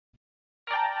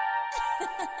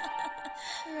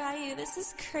Ryu, this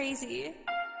is crazy.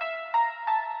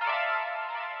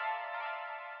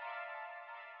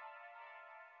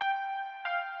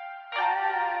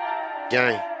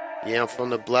 Gang, yeah, I'm from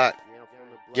the block.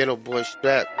 Ghetto boy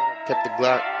strapped, kept the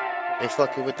Glock. Ain't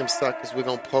fucking with them suckers, we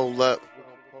gon' pull up.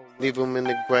 Leave him in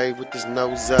the grave with his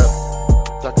nose up.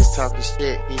 Suckers talking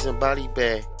shit, he's in body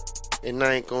bag. And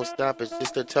I ain't gon' stop, it's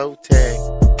just a toe tag.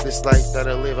 This life that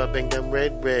I live, I been them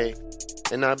red rag.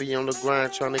 And I be on the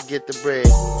grind trying to get the bread.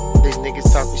 These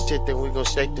niggas talking shit, then we gon'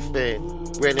 shake the fed.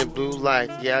 Red and blue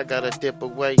life, yeah, I gotta dip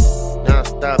away. Now I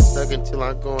stop thuggin' till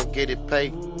I go and get it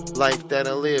paid. Life that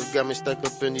I live got me stuck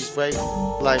up in these ways.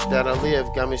 Life that I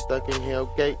live got me stuck in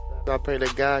Hellgate. I pray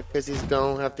to God cause he's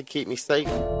gon' have to keep me safe.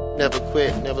 Never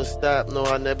quit, never stop, no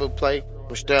I never play.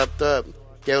 I'm strapped up,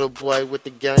 ghetto boy with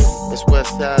the gang. It's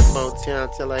Westside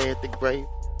Motown till I hit the grave.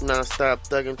 Non-stop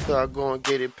thuggin' till I go and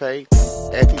get it paid.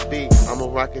 F.E.B,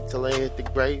 I'ma rock it till I hit the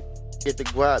grave. Get the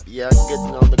guap, yeah, I get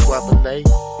on the guapolay.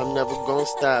 I'm never gon'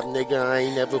 stop, nigga, I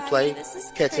ain't never play.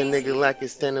 Catch a nigga like it,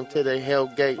 send him to the hell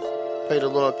gate. Pray the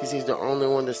Lord cause he's the only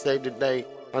one to save the day.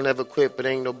 I'll never quit, but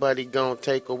ain't nobody gon'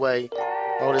 take away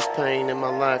all this pain in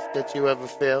my life that you ever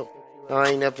felt. I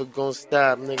ain't never gon'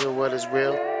 stop, nigga, what is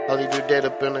real? I'll leave you dead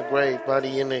up in the grave,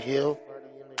 body in the hill.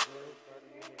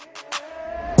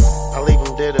 I leave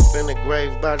him dead up in the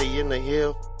grave, body in the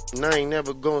hill. And I ain't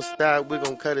never gon' stop, we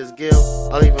gon' cut his gill.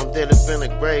 I leave him dead up in the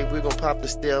grave, we gon' pop the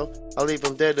still. I leave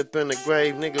him dead up in the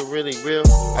grave, nigga really real.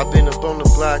 I been up on the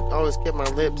block, always kept my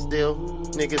lips still.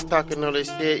 Niggas talking all this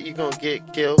shit, you gon'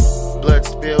 get killed. Blood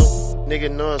spill, nigga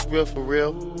know it's real for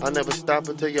real. I never stop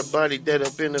until your body dead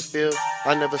up in the field.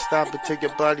 I never stop until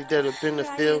your body dead up in the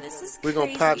field. We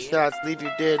gon' pop shots, leave you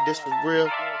dead, this for real.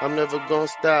 I'm never gon'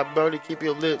 stop, brody, keep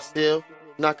your lips still.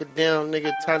 Knock it down,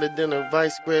 nigga, tighter than a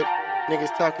vice grip.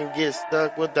 Niggas talking get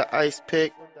stuck with the ice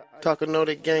pick. Talking all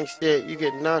that gang shit, you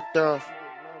get knocked off.